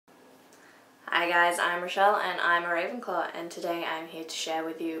Hi guys, I'm Rochelle and I'm a Ravenclaw, and today I'm here to share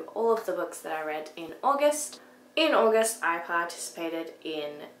with you all of the books that I read in August. In August I participated in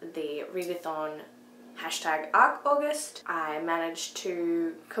the readathon #ArcAugust. I managed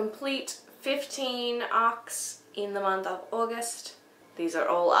to complete 15 arcs in the month of August. These are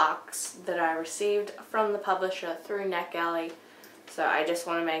all arcs that I received from the publisher through NetGalley, so I just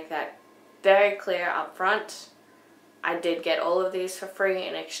want to make that very clear up front. I did get all of these for free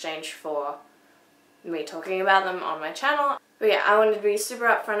in exchange for me talking about them on my channel. But yeah, I wanted to be super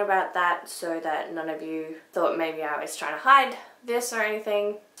upfront about that so that none of you thought maybe I was trying to hide this or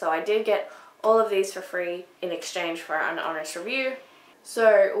anything. So I did get all of these for free in exchange for an honest review.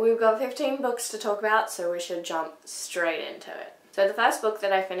 So we've got 15 books to talk about, so we should jump straight into it. So the first book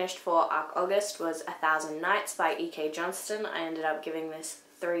that I finished for ArcAugust was 1,000 Nights by E.K. Johnston. I ended up giving this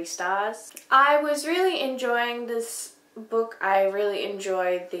 3 stars. I was really enjoying this book. I really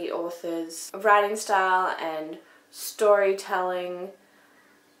enjoyed the author's writing style and storytelling.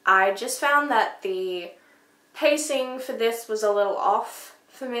 I just found that the pacing for this was a little off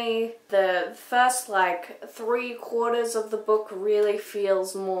for me. The first 3/4 of the book really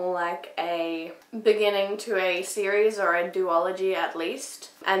feels more like a beginning to a series or a duology at least,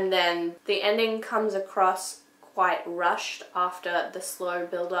 and then the ending comes across quite rushed after the slow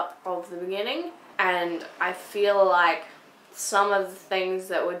build-up of the beginning, and I feel like some of the things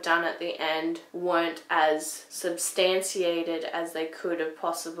that were done at the end weren't as substantiated as they could have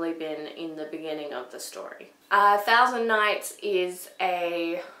possibly been in the beginning of the story. 1,000 Nights is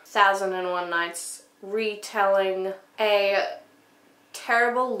a 1,001 Nights retelling. A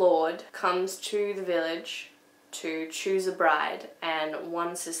terrible lord comes to the village to choose a bride, and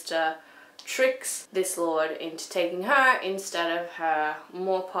one sister tricks this lord into taking her instead of her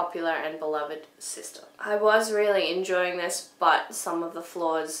more popular and beloved sister. I was really enjoying this, but some of the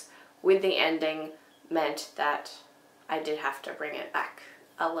flaws with the ending meant that I did have to bring it back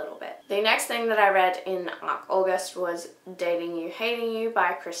a little bit. The next thing that I read in August was Dating You, Hating You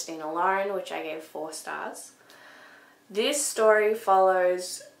by Christina Lauren, which I gave 4 stars. This story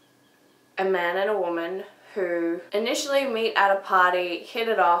follows a man and a woman who initially meet at a party, hit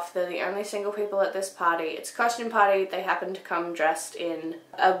it off. They're the only single people at this party. It's a costume party. They happen to come dressed in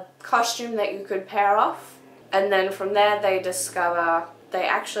a costume that you could pair off. And then from there they discover they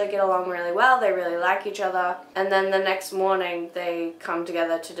actually get along really well. They really like each other. And then the next morning they come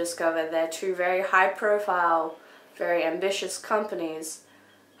together to discover their 2 very high profile, very ambitious companies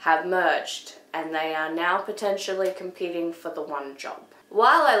have merged, and they are now potentially competing for the one job.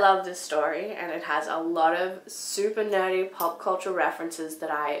 While I love this story, and it has a lot of super nerdy pop culture references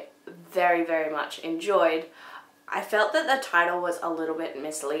that I very, very much enjoyed, I felt that the title was a little bit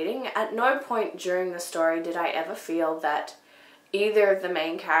misleading. At no point during the story did I ever feel that either of the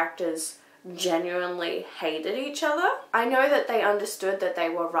main characters genuinely hated each other. I know that they understood that they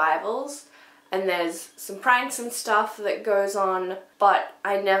were rivals, and there's some pranks and stuff that goes on, but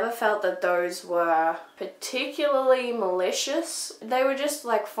I never felt that those were particularly malicious. They were just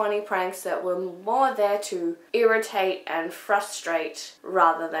funny pranks that were more there to irritate and frustrate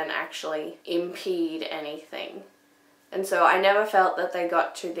rather than actually impede anything. And so I never felt that they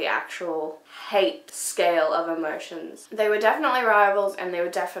got to the actual hate scale of emotions. They were definitely rivals, and they were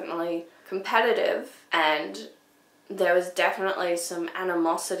definitely competitive, and there was definitely some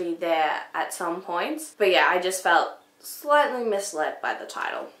animosity there at some points. But yeah, I just felt slightly misled by the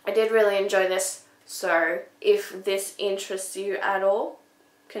title. I did really enjoy this, so if this interests you at all,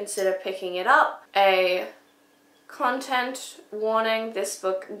 consider picking it up. A content warning, this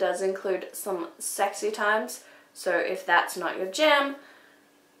book does include some sexy times, so if that's not your jam,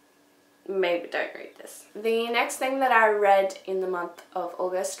 maybe don't read this. The next thing that I read in the month of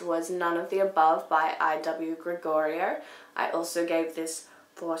August was None of the Above by I.W. Gregorio. I also gave this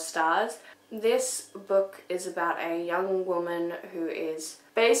 4 stars. This book is about a young woman who is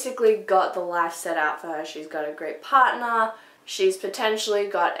basically got the life set out for her. She's got a great partner, she's potentially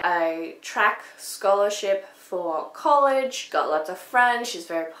got a track scholarship for college, got lots of friends, she's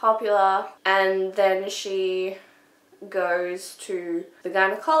very popular, and then she goes to the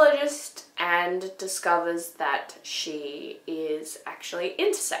gynecologist and discovers that she is actually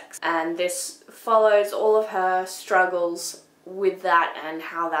intersex. And this follows all of her struggles with that and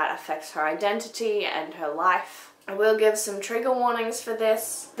how that affects her identity and her life. I will give some trigger warnings for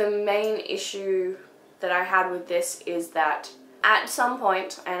this. The main issue that I had with this is that at some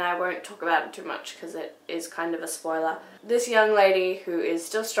point, and I won't talk about it too much because it is kind of a spoiler, this young lady who is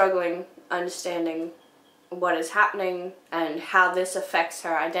still struggling understanding what is happening and how this affects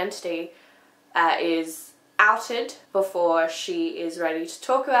her identity is outed before she is ready to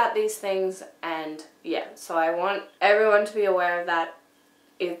talk about these things, and yeah, so I want everyone to be aware of that.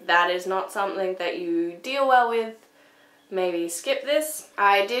 If that is not something that you deal well with, maybe skip this.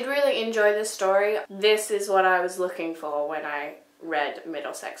 I did really enjoy this story. This is what I was looking for when I read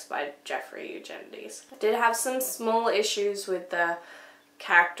Middlesex by Jeffrey Eugenides. I did have some small issues with the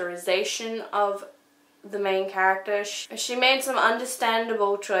characterization of the main character. She made some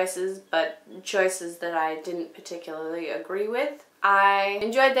understandable choices, but choices that I didn't particularly agree with. I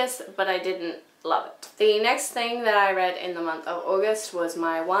enjoyed this, but I didn't love it. The next thing that I read in the month of August was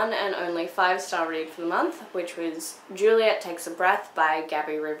my one and only 5-star read for the month, which was Juliet Takes a Breath by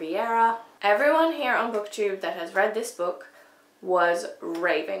Gabby Riviera. Everyone here on BookTube that has read this book was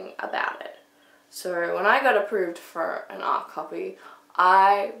raving about it. So when I got approved for an art copy,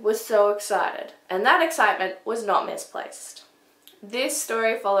 I was so excited, and that excitement was not misplaced. This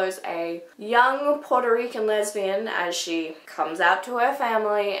story follows a young Puerto Rican lesbian as she comes out to her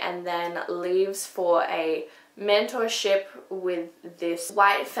family and then leaves for a mentorship with this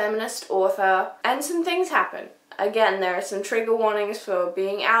white feminist author, and some things happen. Again, there are some trigger warnings for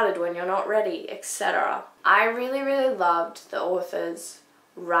being outed when you're not ready, etc. I really loved the author's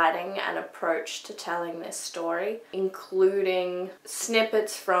writing and approach to telling this story, including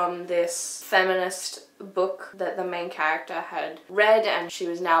snippets from this feminist book that the main character had read and she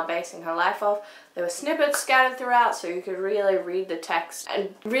was now basing her life off. There were snippets scattered throughout, so you could really read the text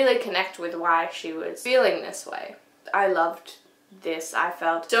and really connect with why she was feeling this way. I loved this. I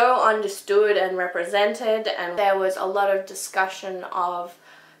felt so understood and represented, and there was a lot of discussion of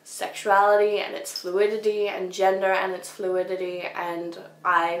sexuality and its fluidity and gender and its fluidity, and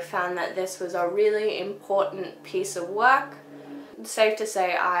I found that this was a really important piece of work. Safe to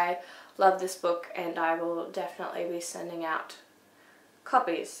say I love this book, and I will definitely be sending out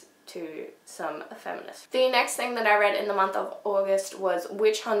copies to some feminists. The next thing that I read in the month of August was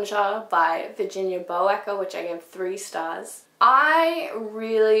Witch Hunter by Virginia Boecker, which I gave 3 stars. I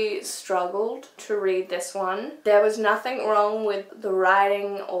really struggled to read this one. There was nothing wrong with the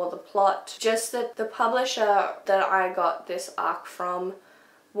writing or the plot, just that the publisher that I got this arc from,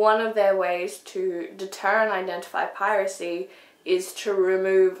 one of their ways to deter and identify piracy is to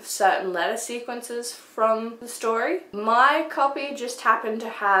remove certain letter sequences from the story. My copy just happened to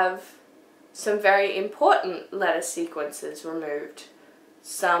have some very important letter sequences removed.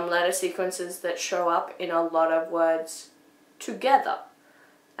 Some letter sequences that show up in a lot of words together.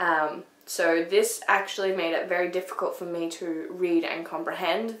 So this actually made it very difficult for me to read and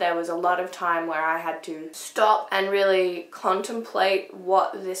comprehend. There was a lot of time where I had to stop and really contemplate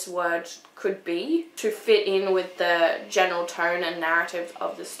what this word could be to fit in with the general tone and narrative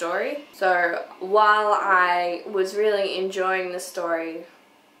of the story. So while I was really enjoying the story,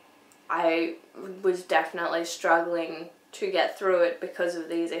 I was definitely struggling to get through it because of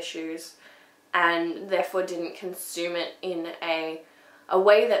these issues, and therefore didn't consume it in a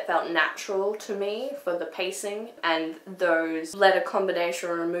way that felt natural to me for the pacing, and those letter combination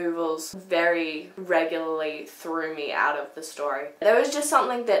removals very regularly threw me out of the story. There was just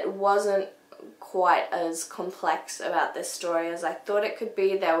something that wasn't quite as complex about this story as I thought it could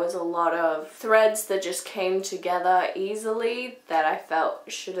be. There was a lot of threads that just came together easily that I felt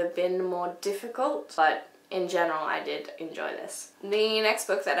should have been more difficult, but in general, I did enjoy this. The next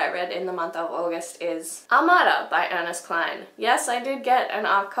book that I read in the month of August is Armada by Ernest Cline. Yes, I did get an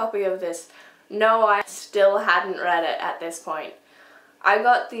art copy of this. No, I still hadn't read it at this point. I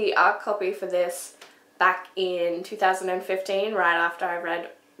got the art copy for this back in 2015, right after I read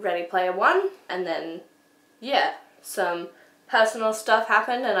Ready Player One, and then, yeah, some personal stuff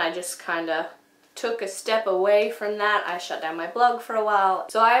happened and I just kind of took a step away from that. I shut down my blog for a while.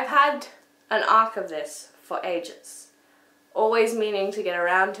 So I've had an arc of this for ages. Always meaning to get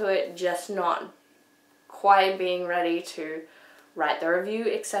around to it, just not quite being ready to write the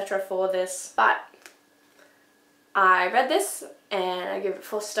review, etc. for this. But I read this and I give it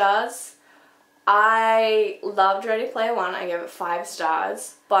 4 stars. I loved Ready Player One. I gave it 5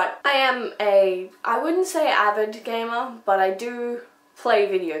 stars. But I am I wouldn't say avid gamer, but I do play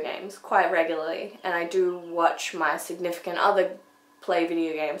video games quite regularly, and I do watch my significant other play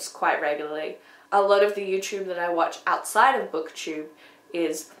video games quite regularly. A lot of the YouTube that I watch outside of BookTube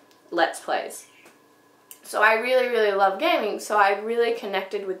is Let's Plays. So I really love gaming, so I really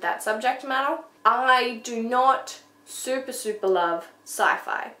connected with that subject matter. I do not super love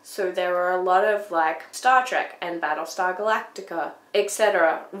sci-fi, so there were a lot of like Star Trek and Battlestar Galactica,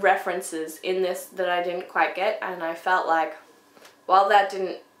 etc. references in this that I didn't quite get, and I felt like while that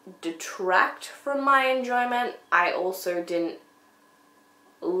didn't detract from my enjoyment, I also didn't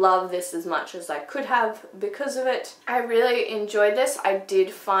love this as much as I could have because of it. I really enjoyed this. I did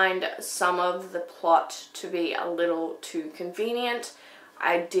find some of the plot to be a little too convenient.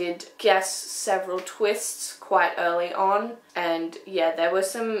 I did guess several twists quite early on, and yeah, there were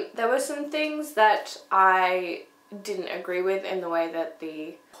some things that I didn't agree with in the way that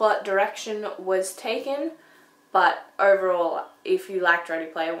the plot direction was taken, but overall, if you liked Ready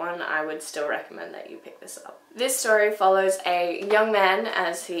Player One, I would still recommend that you pick this up. This story follows a young man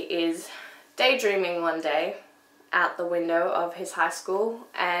as he is daydreaming one day out the window of his high school,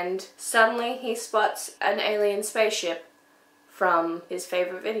 and suddenly he spots an alien spaceship from his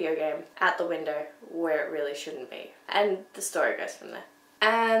favorite video game at the window where it really shouldn't be. And the story goes from there.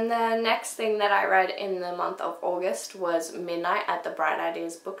 And the next thing that I read in the month of August was Midnight at the Bright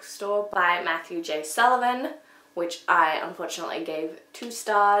Ideas Bookstore by Matthew J. Sullivan, which I unfortunately gave 2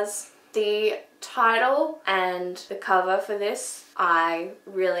 stars. The title and the cover for this I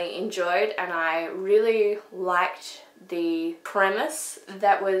really enjoyed, and I really liked the premise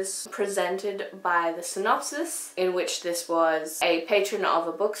that was presented by the synopsis, in which this was a patron of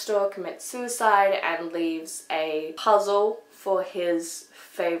a bookstore commits suicide and leaves a puzzle for his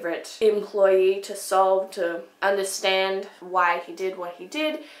favorite employee to solve, to understand why he did what he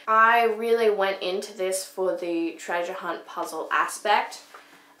did. I really went into this for the treasure hunt puzzle aspect,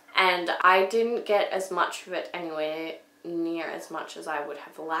 and I didn't get as much of it anywhere near as much as I would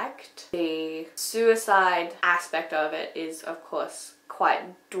have liked. The suicide aspect of it is of course quite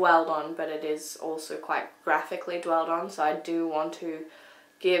dwelled on, but it is also quite graphically dwelled on, so I do want to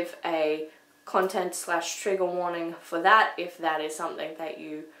give a content/trigger warning for that. If that is something that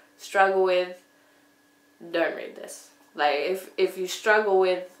you struggle with, don't read this. Like, if you struggle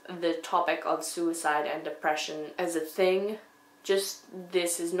with the topic of suicide and depression as a thing, just,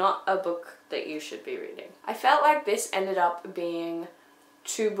 this is not a book that you should be reading. I felt like this ended up being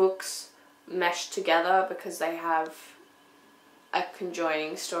 2 books meshed together because they have a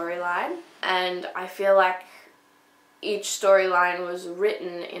conjoining storyline, and I feel like each storyline was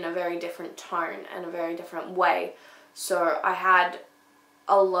written in a very different tone and a very different way, so I had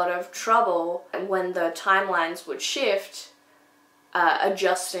a lot of trouble when the timelines would shift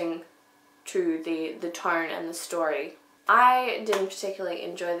adjusting to the tone and the story. I didn't particularly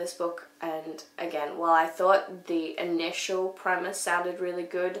enjoy this book, and again, while I thought the initial premise sounded really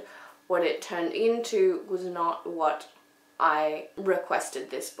good, what it turned into was not what I requested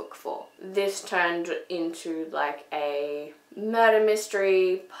this book for. This turned into like a murder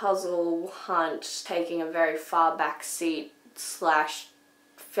mystery, puzzle hunt, taking a very far back seat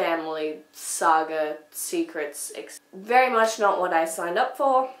 / family saga secrets. Very much not what I signed up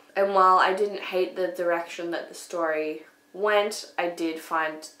for, and while I didn't hate the direction that the story went, I did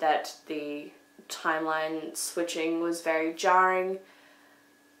find that the timeline switching was very jarring,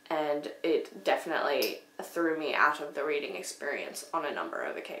 and it definitely threw me out of the reading experience on a number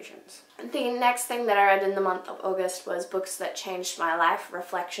of occasions. The next thing that I read in the month of August was Books That Changed My Life,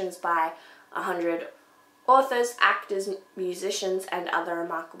 Reflections by 100 Authors, Actors, Musicians, and Other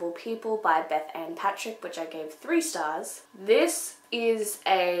Remarkable People by Beth Ann Patrick, which I gave 3 stars. This is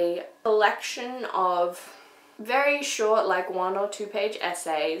a collection of very short, like 1 or 2 page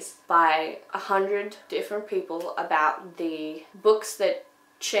essays by 100 different people about the books that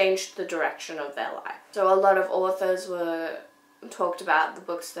changed the direction of their life. So a lot of authors talked about the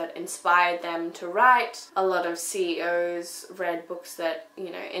books that inspired them to write. A lot of CEOs read books that,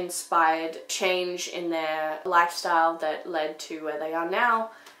 you know, inspired change in their lifestyle that led to where they are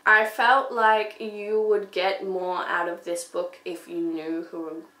now. I felt like you would get more out of this book if you knew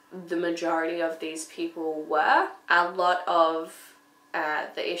who the majority of these people were. A lot of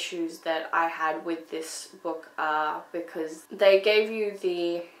the issues that I had with this book are because they gave you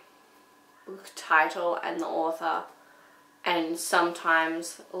the book title and the author, and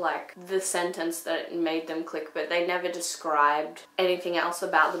sometimes like the sentence that made them click, but they never described anything else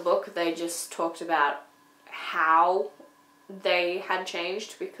about the book. They just talked about how they had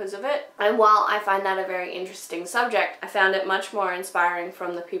changed because of it. And while I find that a very interesting subject, I found it much more inspiring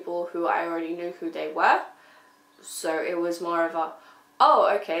from the people who I already knew who they were. So it was more of a, oh,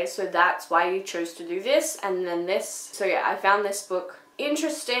 okay, so that's why you chose to do this and then this. So yeah, I found this book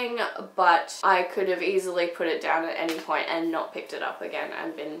interesting, but I could have easily put it down at any point and not picked it up again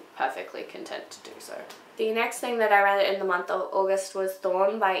and been perfectly content to do so. The next thing that I read in the month of August was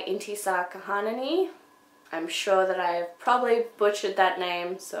Thorn by Intisar Kahanani. I'm sure that I have probably butchered that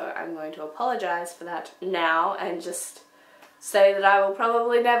name, so I'm going to apologize for that now and just say that I will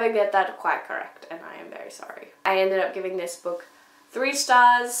probably never get that quite correct, and I am very sorry. I ended up giving this book 3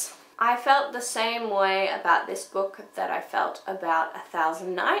 stars. I felt the same way about this book that I felt about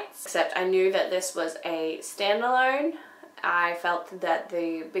 1,000 Nights, except I knew that this was a standalone. I felt that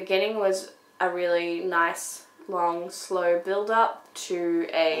the beginning was a really nice, long, slow build-up to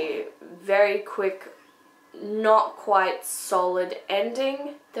a very quick, not quite solid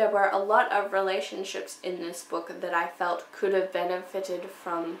ending. There were a lot of relationships in this book that I felt could have benefited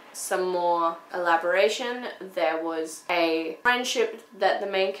from some more elaboration. There was a friendship that the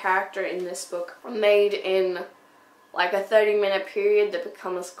main character in this book made in like a 30-minute period that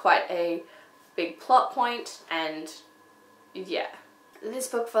becomes quite a big plot point, and yeah. This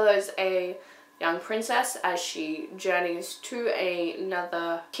book follows a young princess as she journeys to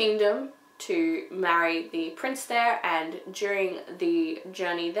another kingdom to marry the prince there, and during the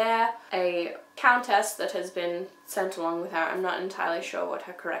journey there, a countess that has been sent along with her, I'm not entirely sure what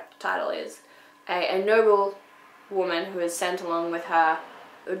her correct title is, a noble woman who is sent along with her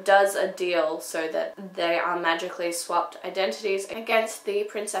does a deal so that they are magically swapped identities against the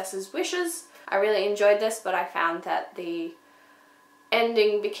princess's wishes. I really enjoyed this, but I found that the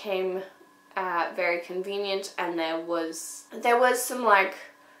ending became very convenient, and there was some like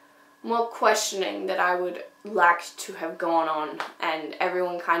more questioning that I would like to have gone on, and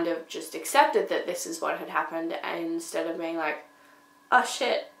everyone kind of just accepted that this is what had happened, and instead of being like, oh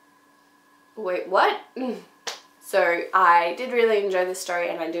shit, wait, what? So I did really enjoy this story,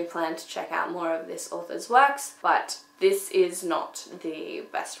 and I do plan to check out more of this author's works, but this is not the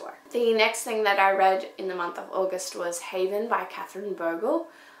best work. The next thing that I read in the month of August was Haven by Catherine Bogle,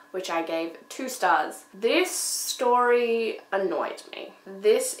 which I gave 2 stars. This story annoyed me.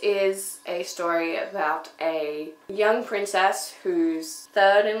 This is a story about a young princess who's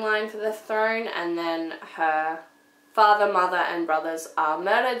 3rd in line for the throne, and then her father, mother, and brothers are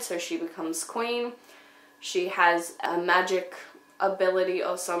murdered, so she becomes queen. She has a magic ability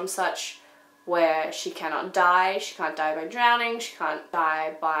or some such where she cannot die. She can't die by drowning, she can't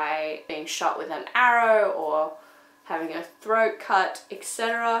die by being shot with an arrow or having her throat cut,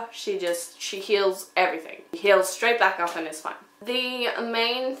 etc. She heals everything. She heals straight back up and is fine. The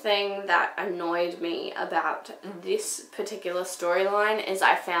main thing that annoyed me about this particular storyline is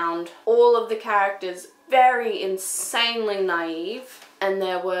I found all of the characters very insanely naive, and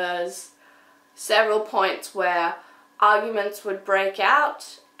there was several points where arguments would break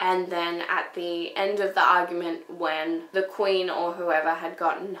out, and then at the end of the argument, when the queen or whoever had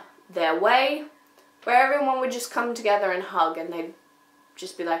gotten their way, where everyone would just come together and hug, and they'd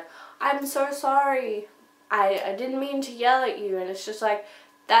just be like, I'm so sorry, I didn't mean to yell at you, and it's just like,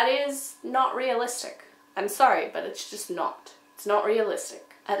 that is not realistic. I'm sorry, but it's just not. It's not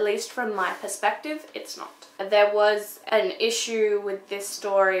realistic. At least from my perspective, it's not. There was an issue with this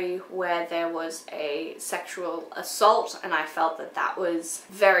story where there was a sexual assault, and I felt that that was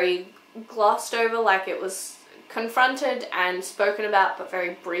very glossed over, like it was confronted and spoken about but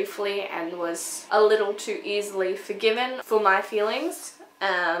very briefly, and was a little too easily forgiven for my feelings.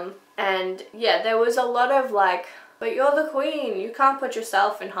 And yeah, there was a lot of like, but you're the queen, you can't put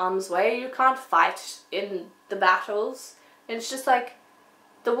yourself in harm's way, you can't fight in the battles. And it's just like,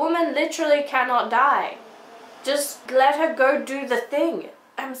 the woman literally cannot die. Just let her go do the thing.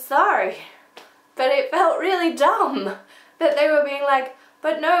 I'm sorry. But it felt really dumb that they were being like,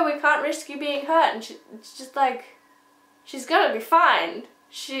 but no, we can't risk you being hurt. And it's just like, she's gonna be fine.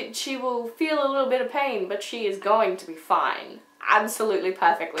 She will feel a little bit of pain, but she is going to be fine. Absolutely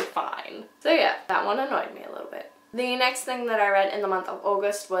perfectly fine. So yeah, that one annoyed me a little bit. The next thing that I read in the month of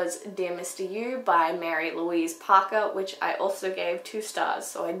August was Dear Mr. You by Mary Louise Parker, which I also gave 2 stars,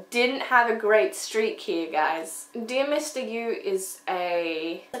 so I didn't have a great streak here, guys. Dear Mr. You is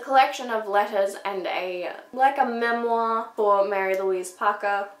a collection of letters and like a memoir for Mary Louise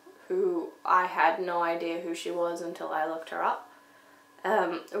Parker, who I had no idea who she was until I looked her up.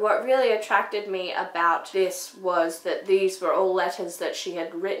 What really attracted me about this was that these were all letters that she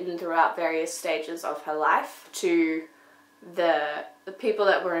had written throughout various stages of her life to the people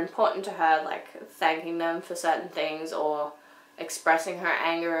that were important to her, like thanking them for certain things or expressing her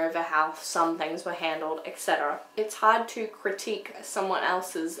anger over how some things were handled, etc. It's hard to critique someone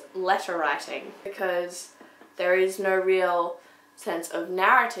else's letter writing because there is no real sense of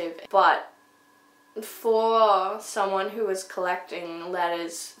narrative, but for someone who was collecting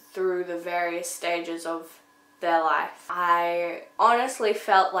letters through the various stages of their life, I honestly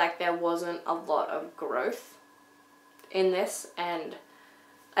felt like there wasn't a lot of growth in this, and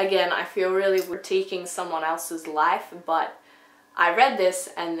again, I feel really critiquing someone else's life, but I read this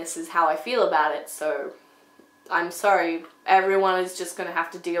and this is how I feel about it, so I'm sorry, everyone is just gonna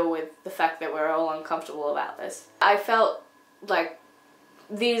have to deal with the fact that we're all uncomfortable about this. I felt like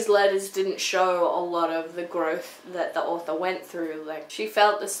these letters didn't show a lot of the growth that the author went through. Like, she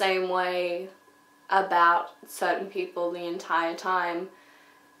felt the same way about certain people the entire time,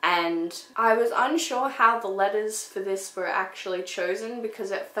 and I was unsure how the letters for this were actually chosen,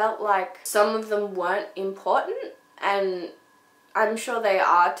 because it felt like some of them weren't important, and I'm sure they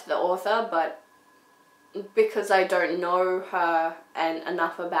are to the author, but because I don't know her and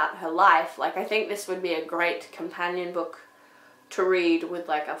enough about her life, like, I think this would be a great companion book to read with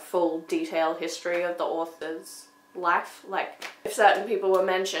like a full detailed history of the author's life. Like, if certain people were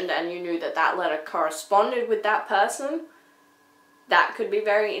mentioned and you knew that that letter corresponded with that person, that could be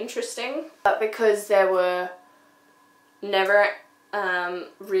very interesting. But because there were never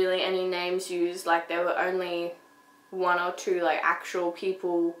really any names used, like there were only one or two like actual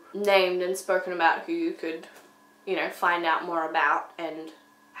people named and spoken about who you could, you know, find out more about and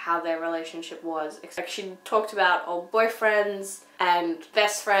how their relationship was. Like, she talked about old boyfriends and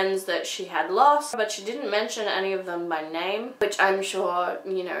best friends that she had lost, but she didn't mention any of them by name, which I'm sure,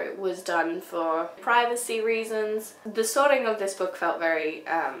 you know, was done for privacy reasons. The sorting of this book felt very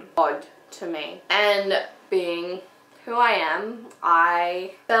odd to me, and being who I am,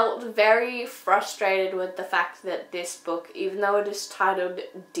 I felt very frustrated with the fact that this book, even though it is titled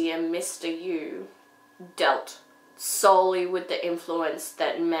Dear Mr. You, dealt solely with the influence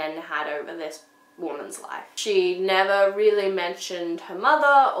that men had over this woman's life. She never really mentioned her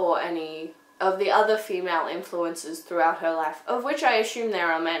mother or any of the other female influences throughout her life, of which I assume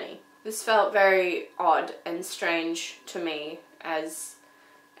there are many. This felt very odd and strange to me as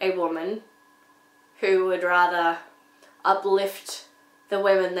a woman who would rather uplift the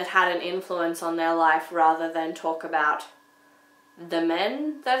women that had an influence on their life rather than talk about the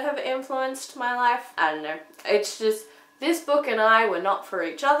men that have influenced my life. I don't know. It's just, this book and I were not for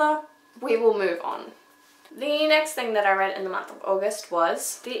each other. We will move on. The next thing that I read in the month of August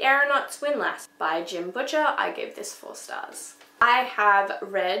was The Aeronaut's Windlass by Jim Butcher. I gave this 4 stars. I have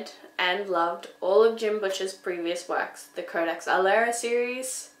read and loved all of Jim Butcher's previous works. The Codex Alera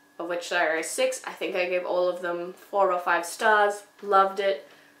series, of which there are 6. I think I gave all of them 4 or 5 stars. Loved it.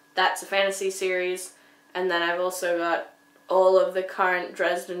 That's a fantasy series. And then I've also got all of the current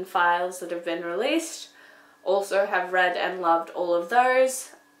Dresden Files that have been released. Also have read and loved all of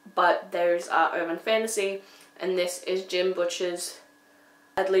those, but those are urban fantasy, and this is Jim Butcher's,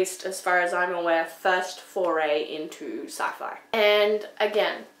 at least as far as I'm aware, first foray into sci-fi. And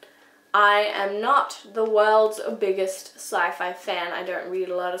again, I am not the world's biggest sci-fi fan. I don't read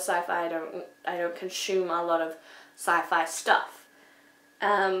a lot of sci-fi. I don't consume a lot of sci-fi stuff.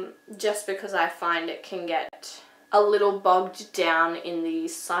 Just because I find it can get a little bogged down in the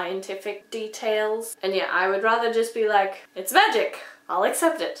scientific details. And yeah, I would rather just be like, it's magic, I'll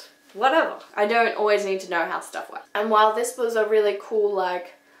accept it, whatever. I don't always need to know how stuff works. And while this was a really cool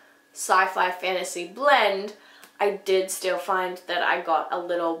like sci-fi fantasy blend, I did still find that I got a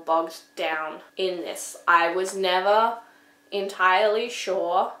little bogged down in this. I was never entirely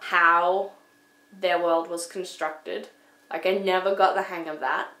sure how their world was constructed. Like, I never got the hang of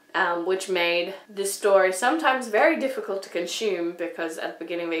that. Which made this story sometimes very difficult to consume, because at the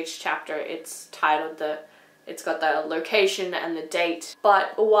beginning of each chapter it's titled it's got the location and the date.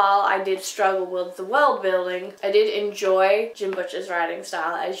 But while I did struggle with the world building, I did enjoy Jim Butcher's writing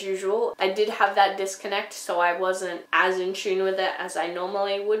style as usual. I did have that disconnect, so I wasn't as in tune with it as I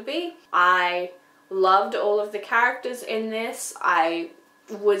normally would be. I loved all of the characters in this. I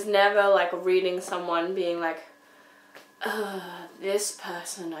was never like reading someone being like, this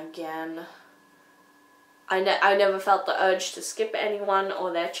person again. I never felt the urge to skip anyone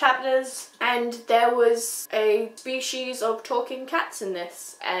or their chapters. And there was a species of talking cats in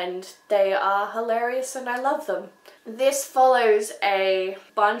this, and they are hilarious and I love them. This follows a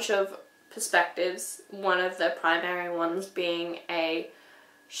bunch of perspectives, one of the primary ones being a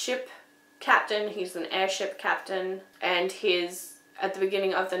ship captain. He's an airship captain, and at the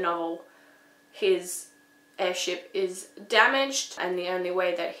beginning of the novel, his airship is damaged, and the only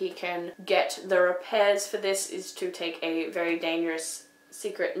way that he can get the repairs for this is to take a very dangerous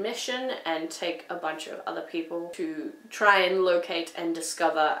secret mission and take a bunch of other people to try and locate and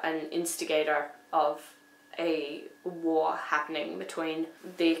discover an instigator of a war happening between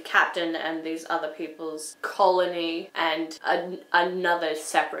the captain and these other people's colony and another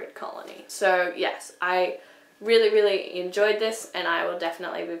separate colony. So yes, I really enjoyed this, and I will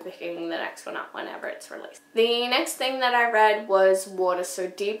definitely be picking the next one up whenever it's released. The next thing that I read was Water So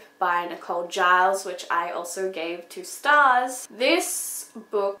Deep by Nicole Giles, which I also gave 2 stars. This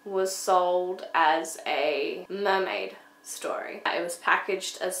book was sold as a mermaid story. It was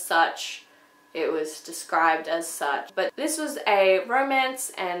packaged as such, it was described as such. But this was a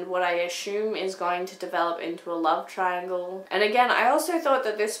romance and what I assume is going to develop into a love triangle. And again, I also thought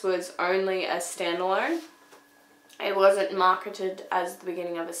that this was only a standalone. It wasn't marketed as the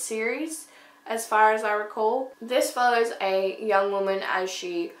beginning of a series, as far as I recall. This follows a young woman as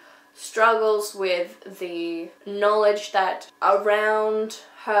she struggles with the knowledge that around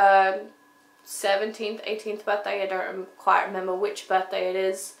her 17th, 18th birthday, I don't quite remember which birthday it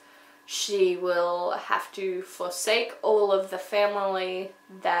is, she will have to forsake all of the family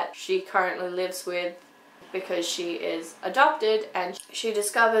that she currently lives with because she is adopted, and she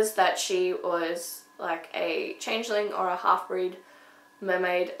discovers that she was like a changeling or a half-breed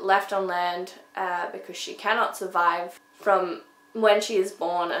mermaid left on land because she cannot survive from when she is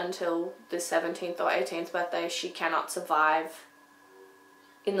born until the 17th or 18th birthday. She cannot survive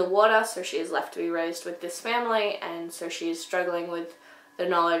in the water, so she is left to be raised with this family, and so she is struggling with the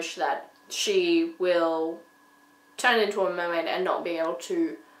knowledge that she will turn into a mermaid and not be able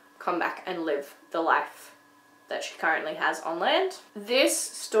to come back and live the life that she currently has on land. This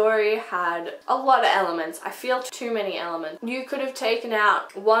story had a lot of elements. I feel too many elements. You could have taken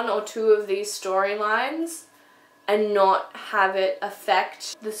out one or two of these storylines and not have it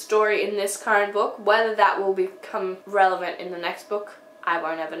affect the story in this current book. Whether that will become relevant in the next book, I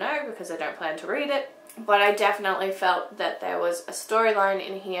won't ever know because I don't plan to read it. But I definitely felt that there was a storyline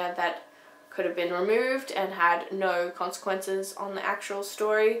in here that could have been removed and had no consequences on the actual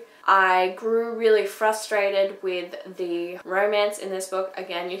story. I grew really frustrated with the romance in this book.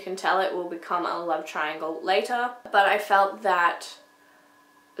 Again, you can tell it will become a love triangle later, but I felt that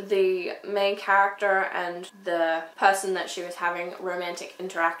the main character and the person that she was having romantic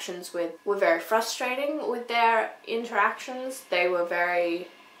interactions with were very frustrating with their interactions. They were very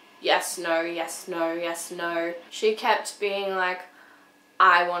yes, no, yes, no, yes, no. She kept being like,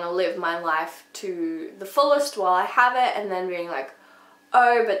 I want to live my life to the fullest while I have it, and then being like,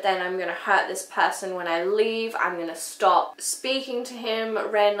 oh, but then I'm going to hurt this person when I leave. I'm going to stop speaking to him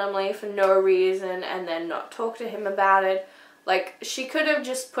randomly for no reason and then not talk to him about it. Like, she could have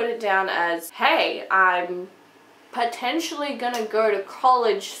just put it down as, hey, I'm potentially going to go to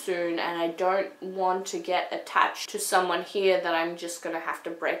college soon and I don't want to get attached to someone here that I'm just going to have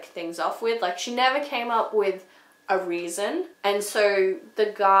to break things off with. Like, she never came up with a reason, and so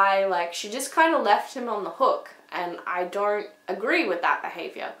the guy, like, she just kind of left him on the hook, and I don't agree with that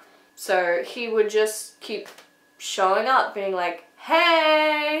behavior. So he would just keep showing up being like,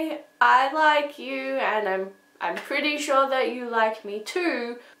 hey, I like you and I'm pretty sure that you like me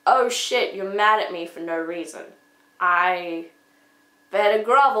too. Oh shit, you're mad at me for no reason. I better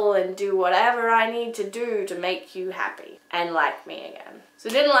grovel and do whatever I need to do to make you happy and like me again. So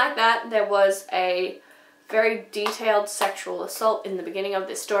didn't like that. There was a very detailed sexual assault in the beginning of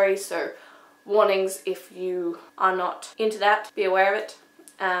this story, so warnings if you are not into that, be aware of it.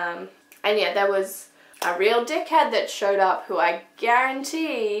 And yeah, there was a real dickhead that showed up who I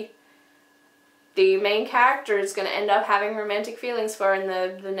guarantee the main character is going to end up having romantic feelings for in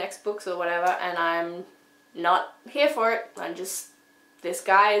the next books or whatever, and I'm not here for it. This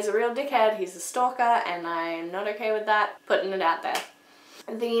guy is a real dickhead, he's a stalker, and I'm not okay with that, putting it out there.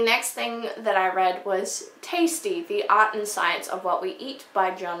 The next thing that I read was Tasty, The Art and Science of What We Eat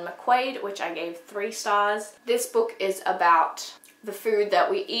by John McQuaid, which I gave 3 stars. This book is about the food that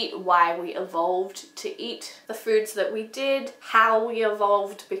we eat, why we evolved to eat the foods that we did, how we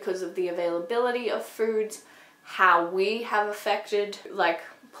evolved because of the availability of foods, how we have affected like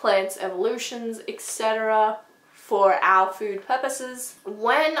plants' evolutions, etc. for our food purposes.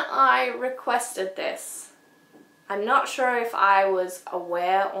 When I requested this, I'm not sure if I was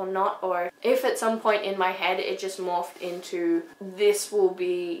aware or not, or if at some point in my head it just morphed into this will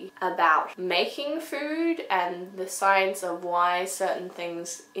be about making food and the science of why certain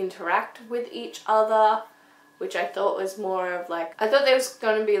things interact with each other, which I thought was more of like, I thought there was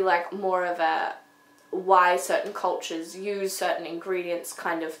going to be like more of a why certain cultures use certain ingredients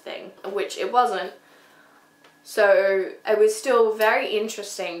kind of thing, which it wasn't. So it was still very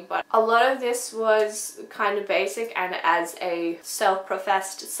interesting, but a lot of this was kind of basic, and as a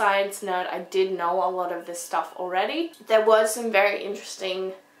self-professed science nerd, I did know a lot of this stuff already. There was some very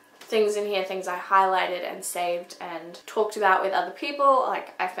interesting things in here, things I highlighted and saved and talked about with other people.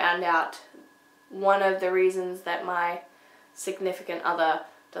 Like, I found out one of the reasons that my significant other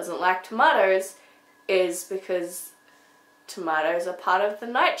doesn't like tomatoes is because tomatoes are part of the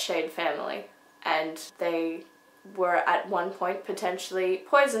nightshade family, and they were at one point potentially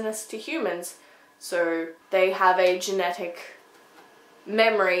poisonous to humans. So they have a genetic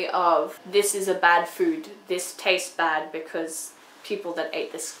memory of this is a bad food, this tastes bad because people that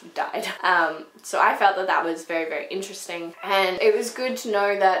ate this died. So I felt that that was very, very interesting, and it was good to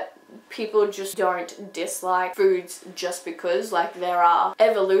know that people just don't dislike foods just because. Like, there are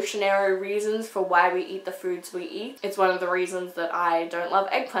evolutionary reasons for why we eat the foods we eat. It's one of the reasons that I don't love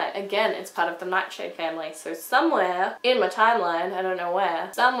eggplant. Again, it's part of the nightshade family. So somewhere in my timeline, I don't know where,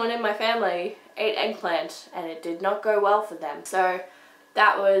 someone in my family ate eggplant and it did not go well for them. So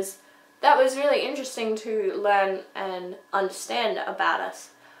that was really interesting to learn and understand about us.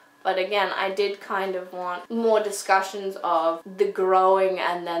 But again, I did kind of want more discussions of the growing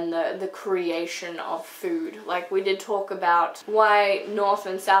and then the creation of food. Like, we did talk about why North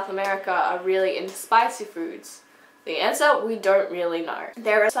and South America are really into spicy foods. The answer, we don't really know.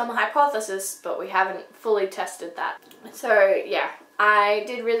 There are some hypotheses, but we haven't fully tested that. So yeah, I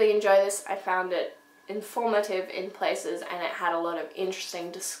did really enjoy this. I found it informative in places, and it had a lot of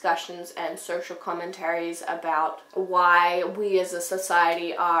interesting discussions and social commentaries about why we as a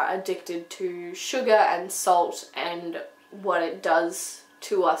society are addicted to sugar and salt and what it does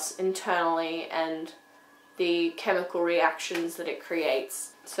to us internally and the chemical reactions that it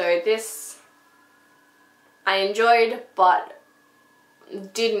creates. So this I enjoyed, but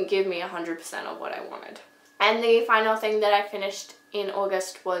didn't give me 100% of what I wanted. And the final thing that I finished in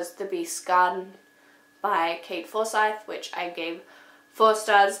August was The Beast's Garden by Kate Forsyth, which I gave 4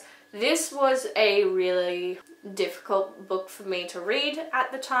 stars. This was a really difficult book for me to read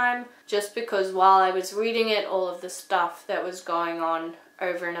at the time, just because while I was reading it, all of the stuff that was going on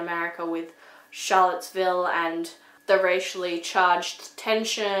over in America with Charlottesville and the racially charged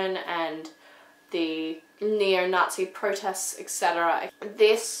tension and the neo-Nazi protests, etc.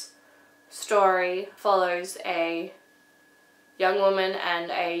 This story follows a young woman and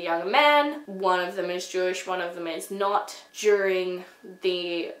a young man. One of them is Jewish, one of them is not, during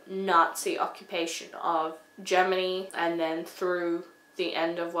the Nazi occupation of Germany and then through the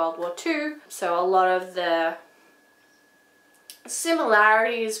end of World War II. So a lot of the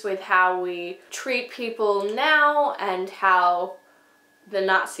similarities with how we treat people now and how the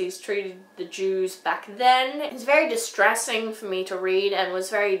Nazis treated the Jews back then. It's very distressing for me to read and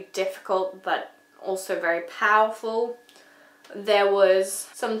was very difficult, but also very powerful. There was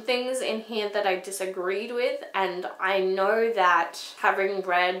some things in here that I disagreed with, and I know that having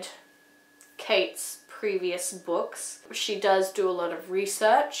read Kate's previous books, she does do a lot of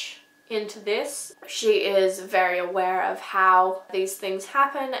research into this. She is very aware of how these things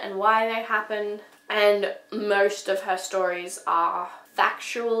happen and why they happen, and most of her stories are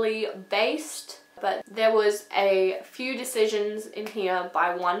factually based. But there was a few decisions in here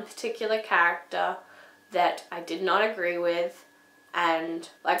by one particular character that I did not agree with, and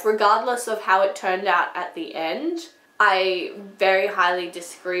like, regardless of how it turned out at the end, I very highly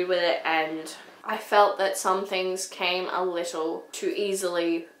disagreed with it, and I felt that some things came a little too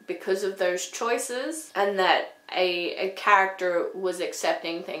easily because of those choices, and that a character was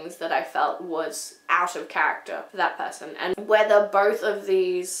accepting things that I felt was out of character for that person. And whether both of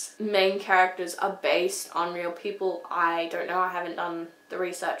these main characters are based on real people, I don't know. I haven't done the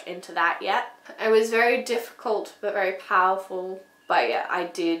research into that yet. It was very difficult but very powerful, but yeah, I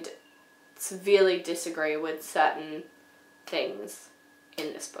did severely disagree with certain things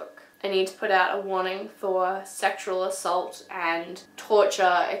in this book. I need to put out a warning for sexual assault and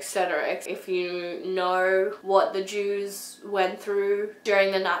torture, etc. If you know what the Jews went through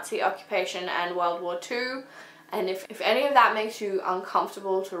during the Nazi occupation and World War II, and if any of that makes you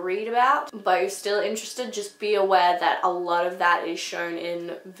uncomfortable to read about, but you're still interested, just be aware that a lot of that is shown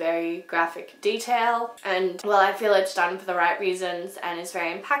in very graphic detail. And while I feel it's done for the right reasons and is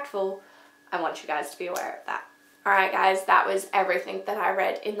very impactful, I want you guys to be aware of that. Alright guys, that was everything that I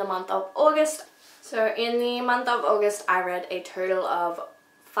read in the month of August. So in the month of August, I read a total of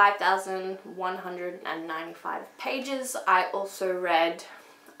 5,195 pages. I also read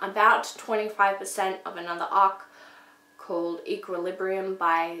about 25% of another arc called Equilibrium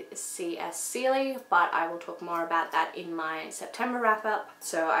by C.S. Seeley, but I will talk more about that in my September wrap-up.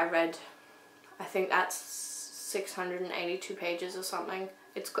 So I read, I think that's 682 pages or something.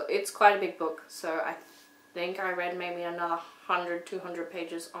 It's quite a big book, so I think I read maybe another 100, 200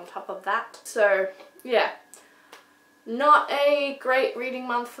 pages on top of that. So yeah, not a great reading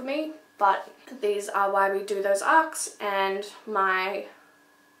month for me, but these are why we do those arcs, and my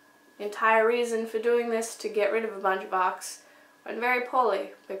entire reason for doing this, to get rid of a bunch of arcs, went very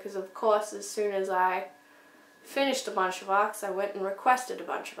poorly, because of course as soon as I finished a bunch of arcs, I went and requested a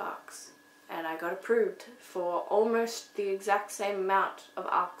bunch of arcs, and I got approved for almost the exact same amount of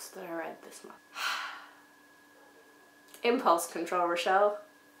arcs that I read this month. Impulse control, Rochelle.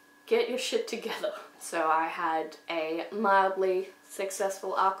 get your shit together. So I had a mildly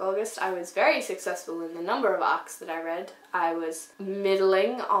successful ARC August. I was very successful in the number of ARCs that I read. I was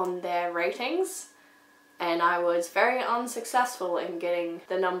middling on their ratings, and I was very unsuccessful in getting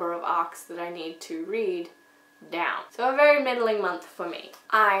the number of ARCs that I need to read down. So a very middling month for me.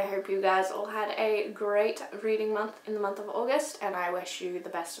 I hope you guys all had a great reading month in the month of August, and I wish you the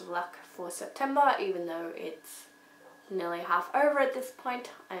best of luck for September, even though it's nearly half over at this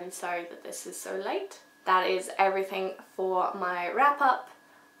point. I'm sorry that this is so late. That is everything for my wrap up.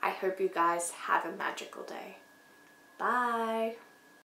 I hope you guys have a magical day. Bye!